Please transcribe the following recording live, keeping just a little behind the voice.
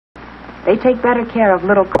They take better care of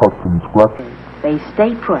little customs scratches. They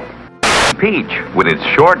stay put. Peach, with its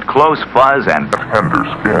short, close fuzz and tender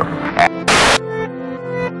skin.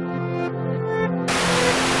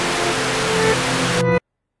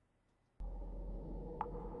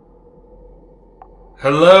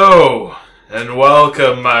 Hello, and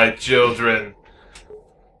welcome, my children,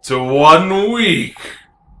 to 1 week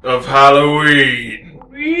of Halloween.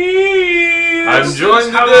 I'm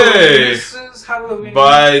joined today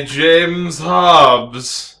by James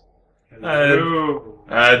Hobbs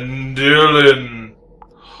and Dillon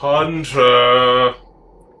Hunter.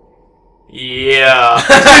 Yeah.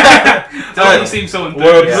 Doesn't seem so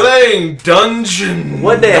enthusiastic. We're playing Dungeon.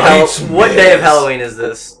 What day of Halloween is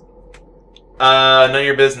this? None of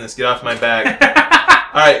your business. Get off my back.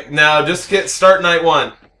 Alright, now just start night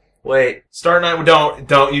 1. Wait. Start night.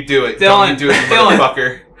 Don't you do it. Dylan, don't you do it, you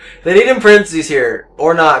motherfucker. They need in parentheses here.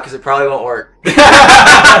 Or not, because it probably won't work.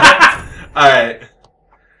 Alright.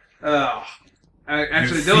 Oh.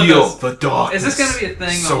 Actually, you Dylan feel does. the darkness. Is this going to be a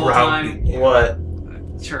thing the whole time? What?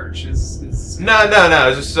 Church is No.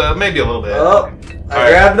 Just maybe a little bit. Oh, I Alright.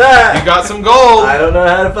 grabbed that. You got some gold. I don't know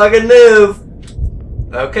how to fucking move.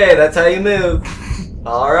 Okay, that's how you move.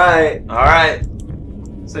 Alright. Alright.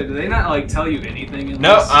 So do they not like tell you anything in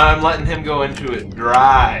No, this? I'm letting him go into it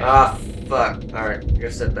dry. Ah, fuck. Alright, go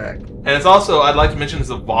step back. And it's also, I'd like to mention, it's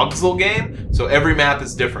a voxel game, so every map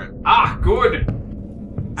is different. Ah, good.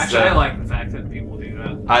 Actually, So- I like the fact that people do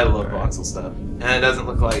that. I love voxel stuff. And it doesn't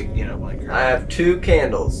look like, Minecraft. I have 2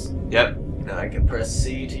 candles. Yep. Now I can press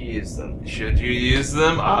C to use them. Should you use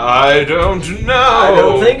them? I don't know. I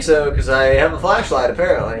don't think so, because I have a flashlight,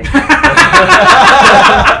 apparently.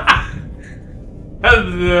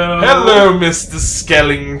 Hello. Hello, Mr.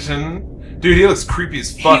 Skellington. Dude, he looks creepy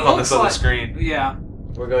as fuck on this other screen. Yeah.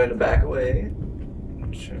 We're going to back away.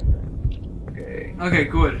 Okay. Okay,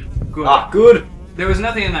 good. Good. Ah, good. There was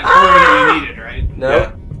nothing in that corner that you needed, right? No.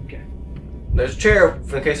 Yeah. Okay. There's a chair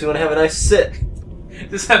in case we want to have a nice sit.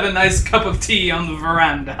 Just have a nice cup of tea on the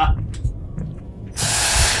veranda.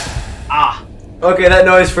 Ah. Okay, that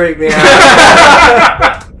noise freaked me out.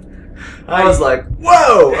 I was like,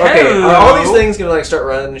 whoa! Okay, Hello. are all these things gonna like start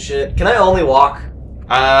running and shit? Can I only walk?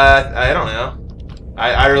 I don't know.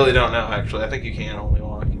 I really don't know, actually. I think you can only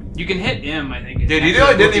walk. You can hit M, I think. Dude, you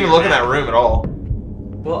didn't even look in that room at all.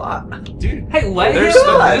 Well, Dude. Hey, let There's him.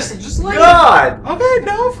 stuff- Just let him. God! Okay,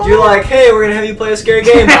 no, fine. You're like, hey, we're gonna have you play a scary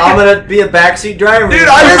game. I'm gonna be a backseat driver. Dude,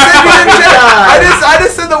 I just said you didn't check. I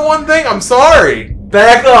just said the one thing. I'm sorry.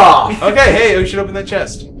 Back off! Okay, hey, we should open that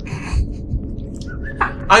chest.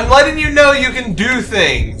 I'm letting you know you can do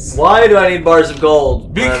things. Why do I need bars of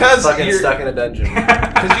gold? when I'm Because fucking you're- stuck in a dungeon.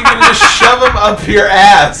 Because you can just shove them up your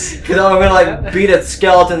ass. Because I'm gonna like beat a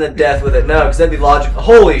skeleton to death with it. No, because that'd be logical.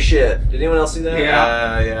 Holy shit! Did anyone else see that?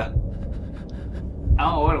 Yeah. Yeah. I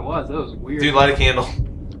don't know what it was. That was weird. Dude, light a candle.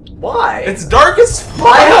 Why? It's dark as fuck.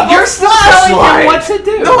 I have You're a still telling flashlight. him what to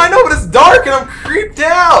do. No, I know, but it's dark and I'm creeped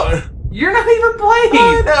out. You're not even playing.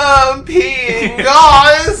 I know, I'm peeing,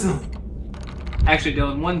 guys. Actually,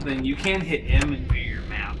 Dylan, one thing, you can hit M and view your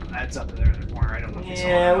map. That's up there in the corner. I don't know if you saw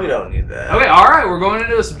Yeah, that. we don't need that. Okay, alright, we're going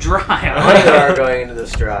into this dry. I We like are it. going into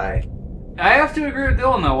this dry. I have to agree with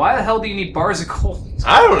Dylan, though. Why the hell do you need bars of gold?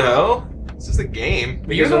 I don't know. It's just a game.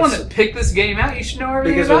 You're the when one that picked this game out. You should know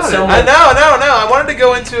everything Because when about someone- I know. I wanted to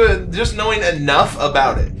go into it just knowing enough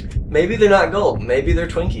about it. Maybe they're not gold. Maybe they're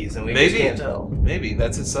Twinkies, and we Maybe. just can't tell. Maybe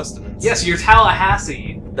that's his sustenance. it. Yes, you're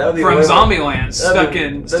Tallahassee That would be from way more- Zombieland, that'd be-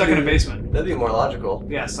 stuck in a that'd be- basement. That'd be more logical.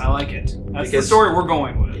 Yes, I like it. That's the Because- story we're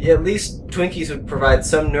going with. Yeah, at least Twinkies would provide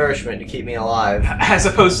some nourishment to keep me alive. As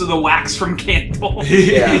opposed to the wax from candle.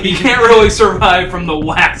 Yeah. You can't really survive from the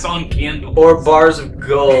wax on candle. Or bars of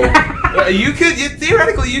gold.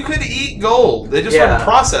 Theoretically, you could eat gold. They just Yeah. wouldn't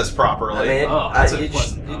process properly. I mean, Oh, that's a you'd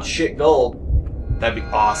pleasant thought. shit gold. That'd be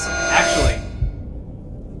awesome. Actually,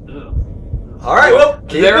 ugh. Alright, well,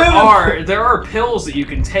 keep there moving. are pills that you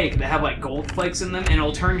can take that have like gold flakes in them, and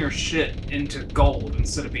it'll turn your shit into gold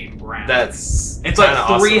instead of being brown. That's it's like kinda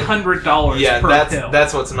awesome. $300 Yeah, per pill.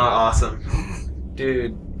 that's what's not awesome.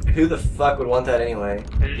 Dude, who the fuck would want that anyway?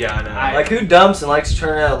 Yeah, I know. Like, who dumps and likes to turn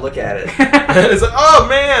around and look at it? It's like, oh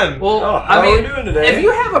man. Well, Oh, I how are mean, we doing today? if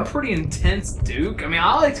you have a pretty intense Duke, I mean,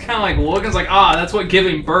 I like to kind of like look and it's like, that's what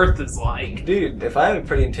giving birth is like. Dude, if I have a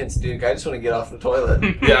pretty intense Duke, I just want to get off the toilet.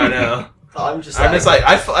 Yeah, I know. I'm just I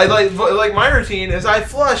like my routine is I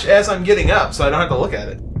flush as I'm getting up, so I don't have to look at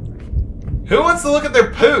it. Who wants to look at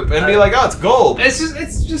their poop and be like, oh, it's gold? It's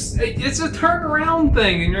a turnaround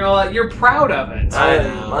thing, and you're proud of it.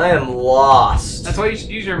 I am lost. That's why you should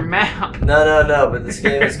use your map. No, but this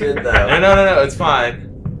game is good though. No, it's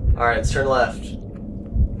fine. Alright, let's turn left.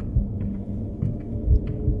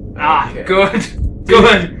 Ah, Okay. good.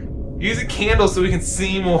 Good. Use a candle so we can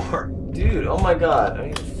see more. Dude, oh my god. I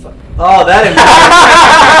need to oh, that improved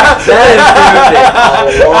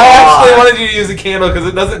it a lot. I actually wanted you to use a candle because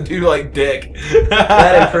it doesn't do like dick.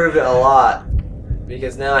 That improved it a lot.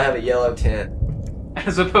 Because now I have a yellow tint.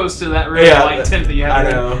 As opposed to that really Yeah, light tint that you have. I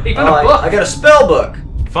there. know. Even Oh, a book. I got a spell book.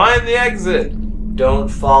 Find the exit. Don't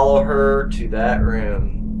follow her to that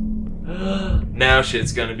room. Now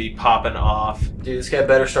shit's gonna be popping off. Dude, this guy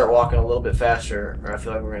better start walking a little bit faster, or I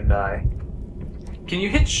feel like we're gonna die. Can you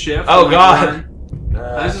hit shift? Oh, and, God.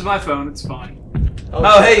 run? This is my phone. It's fine.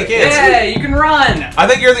 Oh, hey, you can't. Yeah, you can run. I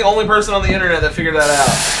think you're the only person on the internet that figured that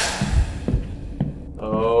out.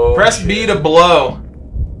 Oh. Press shit. B to blow.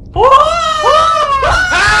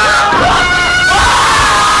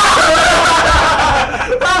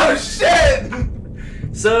 Oh shit!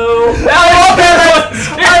 So.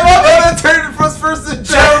 I love that it turned from first person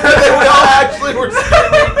joke and then we all actually were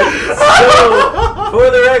screaming. So, for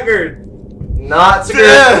the record, not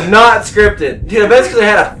scripted. Yeah. Not scripted. Dude, I bet it's because I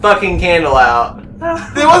had a fucking candle out.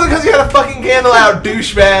 It wasn't because you had a fucking candle out,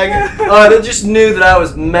 douchebag. Oh, they just knew that I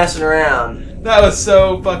was messing around. That was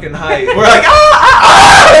so fucking hype. We're like,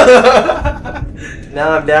 ah!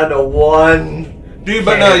 Now I'm down to one. Dude,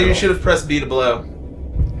 but no, you candle. should have pressed B to blow.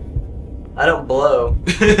 I don't blow.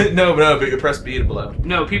 no, but you press B to blow.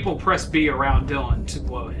 No, people press B around Dillon to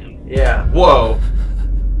blow him. Yeah. Whoa.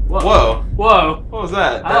 Whoa. Whoa. Whoa. What was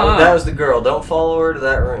that? That was the girl. Don't follow her to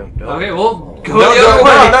that room. Don't. Okay, well, go No, the other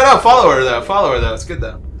way. no, follow her though. Follow her though. It's good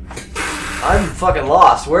though. I'm fucking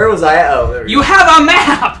lost. Where was I at? Oh, there we You go. have a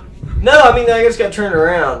map. No, I mean, I just got turned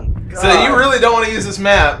around. So you really don't want to use this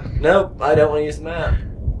map. Nope, I don't want to use the map.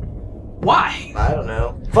 Why? I don't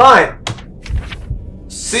know. Fine.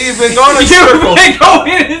 See, you've been going in You've circles. been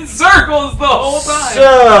going in circles the whole time.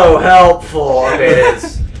 So helpful. Okay, it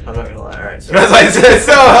is. I'm not gonna lie. All right. So As I said, it's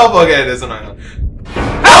so helpful. Okay, it is. I'm not gonna.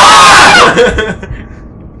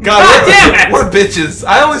 God, damn it! We're bitches.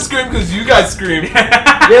 I only scream because you guys scream.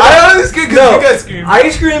 Yeah, I only scream because no, you guys scream. I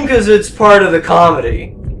scream because it's part of the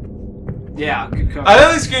comedy. Yeah, good cover. I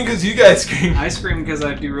only scream because you guys scream. I scream because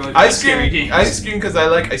I do really I bad scary scream. games. I scream because I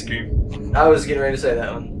like ice cream. I was getting ready to say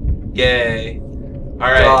that one. Yay! All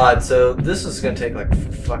right. God, so this is gonna take like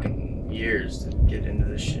fucking years to get into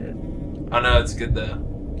this shit. Oh no, it's good though.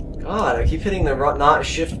 God, I keep hitting the not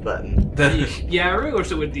shift button. Yeah, I really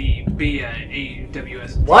wish it would be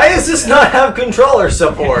AWS. Why does this not have controller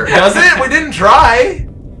support? Does it? We didn't try.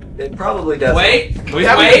 It probably doesn't. Wait. We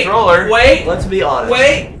have a wait, controller. Wait. Let's be honest.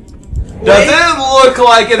 Wait. Does it look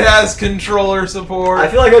like it has controller support? I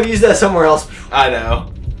feel like I've used that somewhere else. I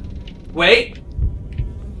know. Wait.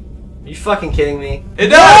 Are you fucking kidding me? It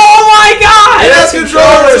does. Oh my god! It has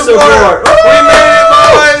controller support. We made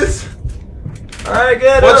it, boys. Alright,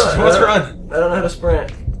 good. What's run? I don't know how to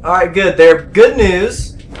sprint. Alright, good. They're good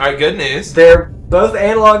news. All right, good news. They're both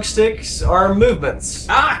analog sticks are movements.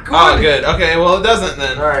 Ah, cool. Oh, good. Okay, well it doesn't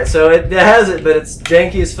then. All Alright, so it has it, but it's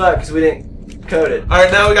janky as fuck because we didn't code it.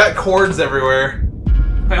 right, now we got cords everywhere.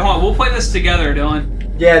 Wait, hold on. We'll play this together,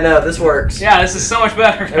 Dylan. Yeah, no, this works. Yeah, this is so much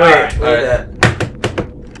better. Hey, wait, Alright, we need that.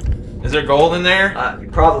 Is there gold in there?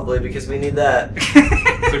 Probably because we need that.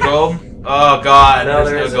 Is there gold? Oh god, No,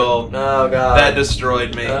 there's no isn't. gold. Oh god. That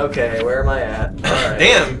destroyed me. Okay, where am I at? Alright.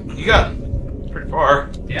 Damn, you got pretty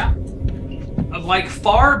far. Yeah. Like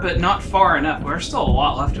far, but not far enough. There's still a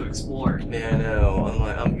lot left to explore. Yeah, I know.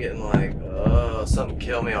 I'm getting like, oh, something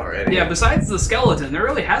kill me already. Yeah, besides the skeleton, there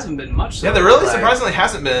really hasn't been much. So Yeah, there really Right. surprisingly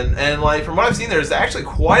hasn't been, and like from what I've seen, there's actually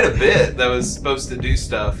quite a bit that was supposed to do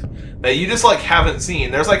stuff that you just like haven't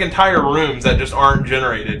seen. There's like entire rooms that just aren't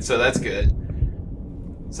generated, so that's good.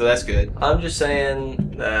 So that's good. I'm just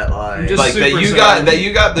saying that like Just Like that super you got sad. that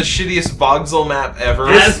you got the shittiest Voxel map ever.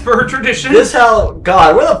 As per tradition. this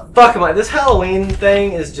God, where the fuck am I? This Halloween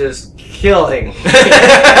thing is just killing.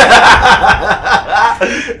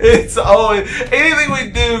 It's always anything we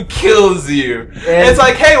do kills you. And- It's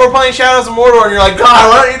like, hey, we're playing Shadows of Mordor, and you're like, God,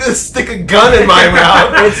 why don't you just stick a gun in my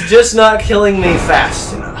mouth? It's just not killing me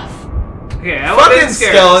fast enough. Okay, that would've Fucking been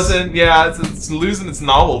scary. skeleton, yeah, it's losing its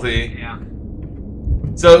novelty. Yeah.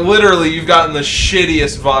 So literally, you've gotten the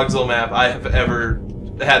shittiest Voxel map I have ever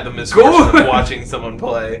had the misfortune Good. of watching someone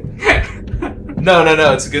play. No,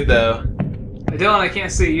 it's good though. Dylan, I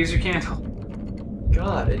can't see. Use your candle.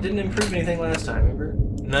 God, it didn't improve anything last time, remember?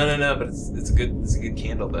 No, but it's a good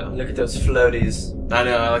candle though. Look at those floaties. I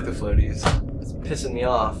know, I like the floaties. It's pissing me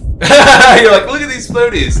off. You're like, look at these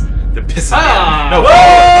floaties. They're pissing me Ah.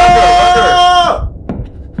 off.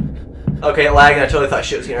 No, Okay, it lagged and I totally thought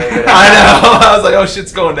shit was getting ready to go down. I know. I was like, oh,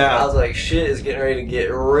 shit's going I down. was like, shit is getting ready to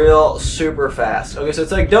get real super fast. Okay, so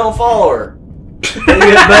it's like, don't follow her.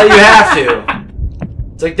 But you have to.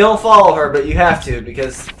 It's like, don't follow her, but you have to,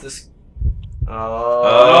 because this...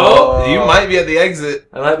 Oh, you might be at the exit.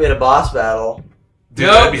 I might be at a boss battle. Dude,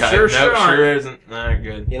 Nope, that'd be hype. sure Sure isn't. Nah,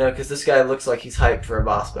 good. You know, because this guy looks like he's hyped for a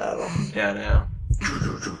boss battle. Yeah, I know.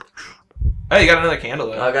 Hey, you got another candle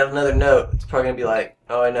though. I got another note. It's probably going to be like,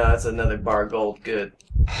 oh, I know, that's another bar gold. Good.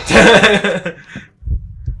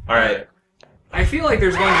 Alright. I feel like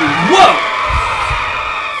there's going to be... Whoa!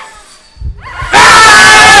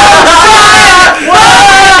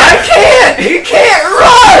 I can't! You can't run!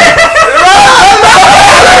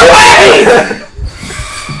 Run!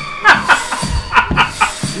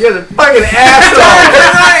 You guys are fucking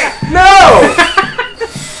assholes! No!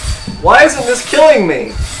 Why isn't this killing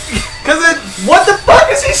me? What the fuck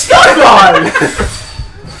is he stuck on?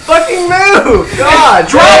 Fucking move! God,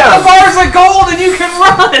 Drop damn. the bars of gold and you can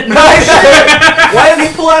run! Nice shit. Why didn't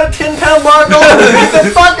he pull out a 10-pound bar gold and beat the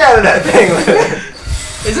fuck out of that thing?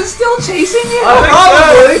 Is it still chasing you? Oh,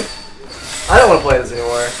 probably. I don't want to play this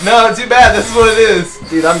anymore. No, too bad. This is what it is.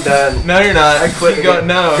 Dude, I'm done. No, you're not. I quit. Keep going.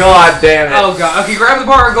 No. God damn it. Oh god. Okay, grab the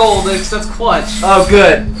bar of gold. That's clutch. Oh,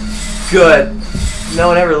 good. Good. No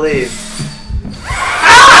one ever leaves.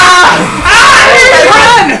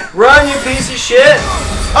 Run! Run, you piece of shit!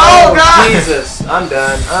 Oh, God! Jesus, I'm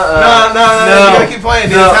done. No, you gotta keep playing,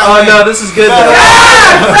 dude. No. It's how Oh it no, is. this is good though.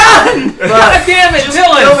 Run! God damn it,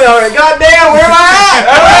 Dylan! Kill me already. God damn, where am I at?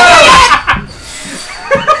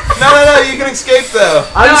 No, you can escape though.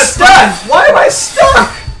 I'm stuck. Why am I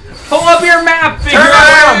stuck? Pull up your map, figure Turn out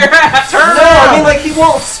around. where you're at. Turn No, around. I mean like he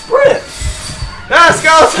won't sprint. Ah,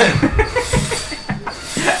 skeleton!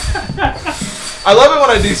 I love it when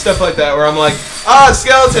I do stuff like that where I'm like,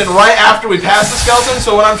 skeleton, right after we pass the skeleton,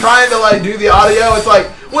 so when I'm trying to like do the audio, it's like,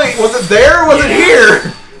 wait, was it there or was it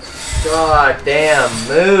here? God damn,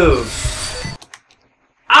 move.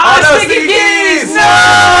 Oh, sticky keys!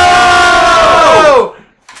 No!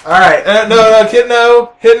 Alright. No, hit no,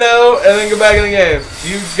 and then go back in the game.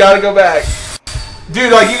 You gotta go back.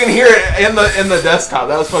 Dude, like you can hear it in the desktop.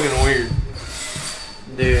 That was fucking weird.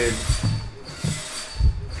 Dude.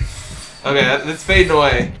 Okay, it's fading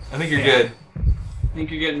away. I think you're good. I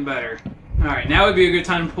think you're getting better. Alright, now would be a good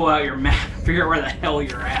time to pull out your map and figure out where the hell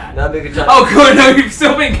you're at. Not a good time. Oh good, no, you've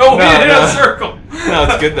still been going in No. a circle. No,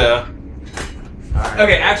 it's good though. Alright.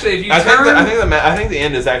 Okay, actually, if you I turn... think the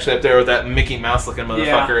end is actually up there with that Mickey Mouse looking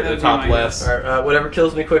motherfucker at the that'd be top my left. Alright, whatever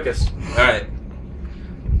kills me quickest. Alright.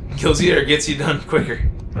 Kills you or gets you done quicker.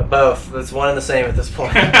 Both. It's one and the same at this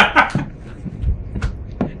point.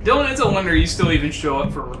 Dylan, it's a wonder you still even show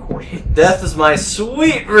up for recording. Death is my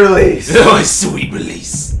sweet release. Oh, sweet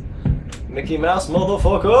release. Mickey Mouse,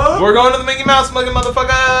 motherfucker. We're going to the Mickey Mouse motherfucker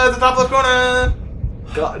at the top left corner.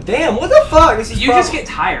 God damn, what the fuck? This is You just get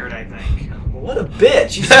tired, I think. What a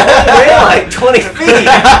bitch. He's only ran like 20 feet.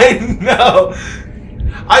 I know.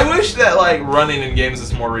 I wish that like running in games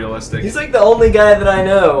is more realistic. He's like the only guy that I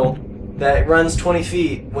know that runs 20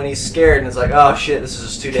 feet when he's scared and is like, oh shit, this is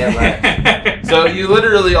just too damn high. So you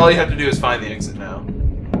literally all you have to do is find the exit now.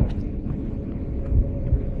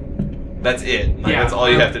 That's it. Like, Yeah. that's all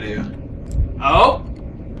you have to do. Oh!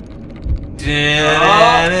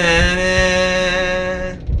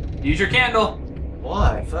 Use your candle.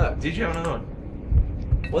 Why? Fuck. Did you have another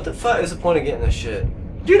one? What the fuck is the point of getting this shit?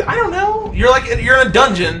 Dude, I don't know. You're in a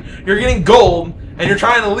dungeon, you're getting gold, and you're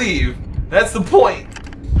trying to leave. That's the point.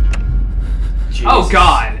 Jesus. Oh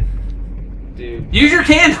god. Dude. Use your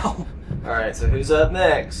candle. Alright, so who's up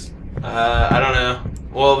next? I don't know.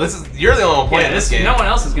 Well, you're the only one playing this game. No one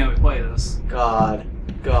else is gonna play this. God.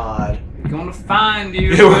 I'm gonna find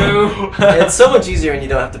you, boo. It's so much easier when you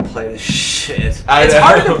don't have to play this shit. It's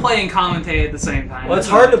hard to play and commentate at the same time. Well, it's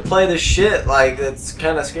hard to play this shit, like, it's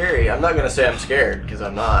kind of scary. I'm not gonna say I'm scared, because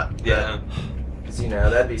I'm not. Yeah. Because, you know,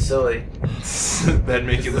 that'd be silly. That'd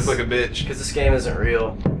make you look like a bitch. Because this game isn't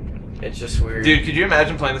real. It's just weird. Dude, could you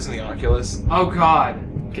imagine playing this in the Oculus? Oh god.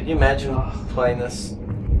 Could you imagine playing this?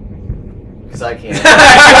 Because I can't.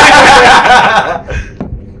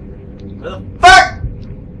 What the fuck?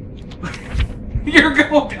 You're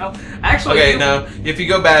going down. Actually. Okay, no. If you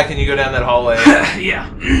go back and you go down that hallway, Yeah.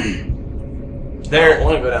 I there. don't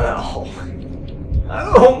want to go down that hole. I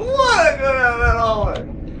don't want to go down that hallway.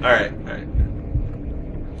 All right.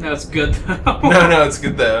 No, it's good though. No, it's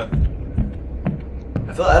good though.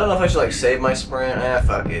 I don't know if I should like save my sprint.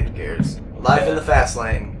 Fuck it. Who cares? Life in the fast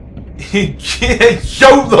lane.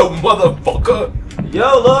 YOLO, motherfucker.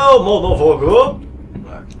 YOLO, motherfucker.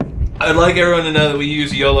 I'd like everyone to know that we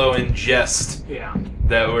use YOLO in jest. Yeah.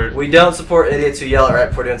 That we're. We don't support idiots who yell right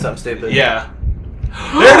before doing something stupid. Yeah.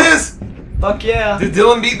 There it is. Fuck yeah. Did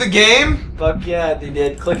Dylan beat the game? Fuck yeah, they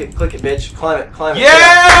did. Click it, bitch. Climb it.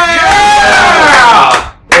 Yeah!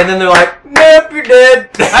 And then they're like, nope, you're dead.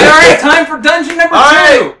 Alright, time for dungeon number 2!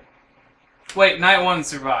 Alright. Wait, night 1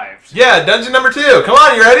 survived. Yeah, dungeon number 2. Come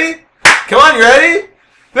on, you ready? Come on, you ready?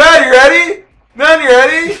 No, you ready? No, you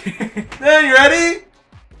ready? No, you ready?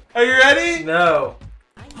 Are you ready? No.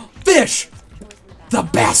 Fish! The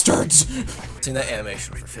bastards! I've seen that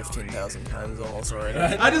animation for 15,000 times almost already.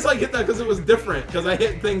 I just like hit that because it was different. Because I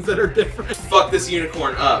hit things that are different. Fuck this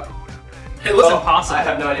unicorn up. It was impossible. I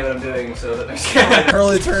have no idea what I'm doing, so that makes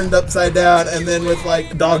Hurley turned upside down and then with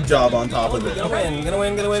like dog job on top of it. Gonna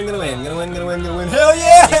win. Hell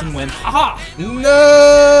yeah! Aha!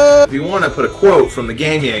 No! If you want to put a quote from the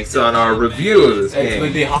Game Yanks on our review of this game.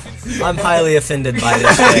 I'm highly offended by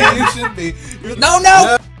this game. You should be.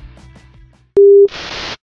 No!